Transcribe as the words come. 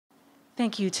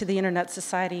Thank you to the Internet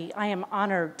Society. I am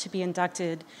honored to be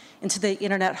inducted into the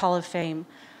Internet Hall of Fame.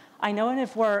 I know and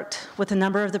have worked with a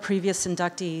number of the previous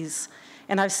inductees,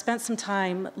 and I've spent some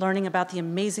time learning about the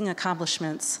amazing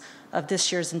accomplishments of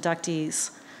this year's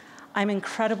inductees. I'm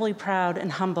incredibly proud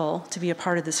and humble to be a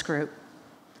part of this group.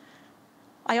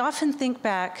 I often think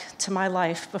back to my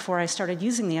life before I started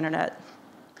using the internet.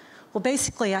 Well,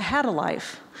 basically, I had a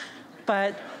life,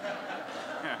 but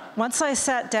once I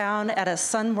sat down at a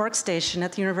Sun workstation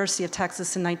at the University of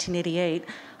Texas in 1988,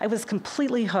 I was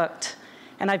completely hooked,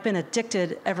 and I've been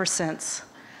addicted ever since.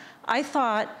 I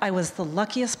thought I was the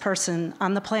luckiest person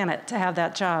on the planet to have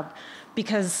that job,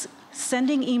 because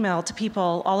sending email to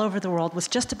people all over the world was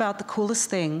just about the coolest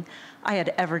thing I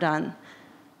had ever done.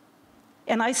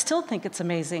 And I still think it's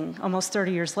amazing, almost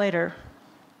 30 years later.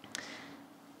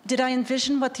 Did I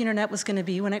envision what the internet was going to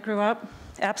be when it grew up?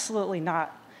 Absolutely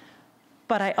not.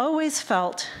 But I always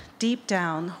felt deep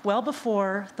down, well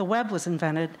before the web was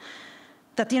invented,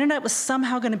 that the internet was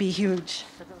somehow going to be huge.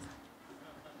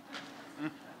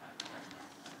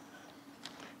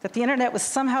 That the internet was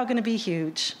somehow going to be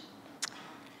huge,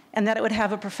 and that it would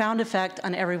have a profound effect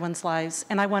on everyone's lives,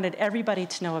 and I wanted everybody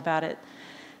to know about it.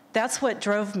 That's what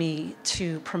drove me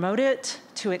to promote it,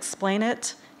 to explain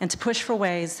it, and to push for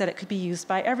ways that it could be used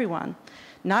by everyone,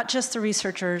 not just the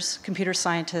researchers, computer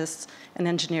scientists, and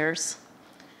engineers.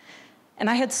 And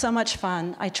I had so much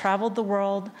fun. I traveled the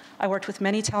world, I worked with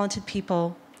many talented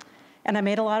people, and I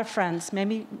made a lot of friends,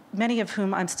 many of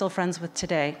whom I'm still friends with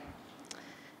today.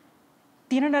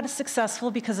 The internet is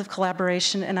successful because of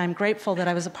collaboration, and I'm grateful that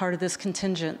I was a part of this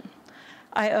contingent.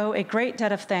 I owe a great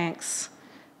debt of thanks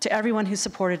to everyone who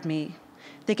supported me.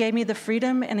 They gave me the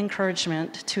freedom and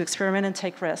encouragement to experiment and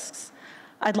take risks.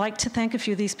 I'd like to thank a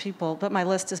few of these people, but my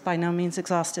list is by no means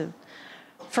exhaustive.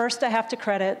 First, I have to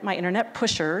credit my internet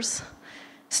pushers,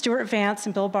 Stuart Vance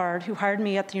and Bill Bard, who hired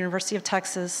me at the University of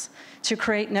Texas to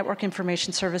create network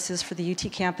information services for the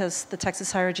UT campus, the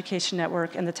Texas Higher Education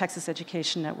Network, and the Texas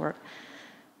Education Network.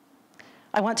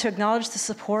 I want to acknowledge the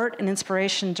support and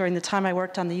inspiration during the time I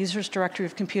worked on the Users Directory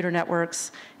of Computer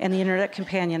Networks and the Internet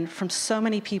Companion from so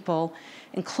many people,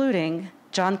 including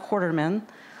John Quarterman,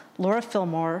 Laura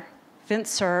Fillmore, Vince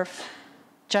Cerf,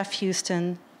 Jeff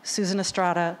Houston, Susan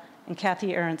Estrada, and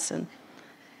Kathy Aronson.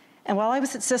 And while I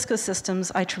was at Cisco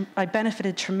Systems, I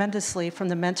benefited tremendously from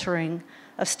the mentoring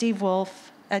of Steve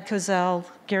Wolf, Ed Kozel,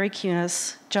 Gary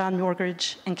Kunis, John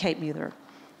Morgridge, and Kate Muther.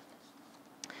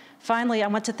 Finally, I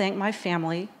want to thank my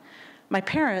family, my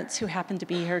parents, who happen to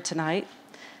be here tonight,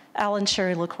 Al and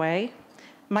Sherry LaQuey,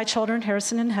 my children,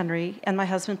 Harrison and Henry, and my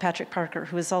husband, Patrick Parker,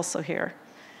 who is also here.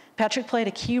 Patrick played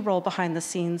a key role behind the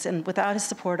scenes, and without his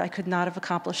support, I could not have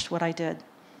accomplished what I did.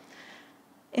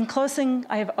 In closing,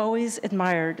 I have always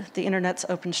admired the internet's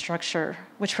open structure,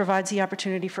 which provides the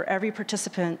opportunity for every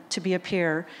participant to be a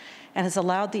peer and has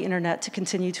allowed the internet to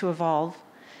continue to evolve.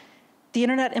 The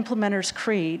Internet Implementer's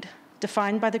Creed,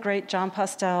 defined by the great John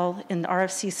Postel in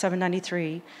RFC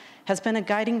 793, has been a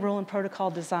guiding rule in protocol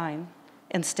design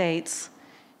and states,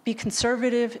 be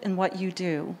conservative in what you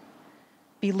do,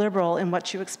 be liberal in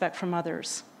what you expect from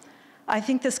others. I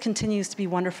think this continues to be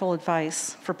wonderful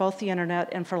advice for both the internet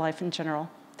and for life in general.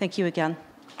 Thank you again.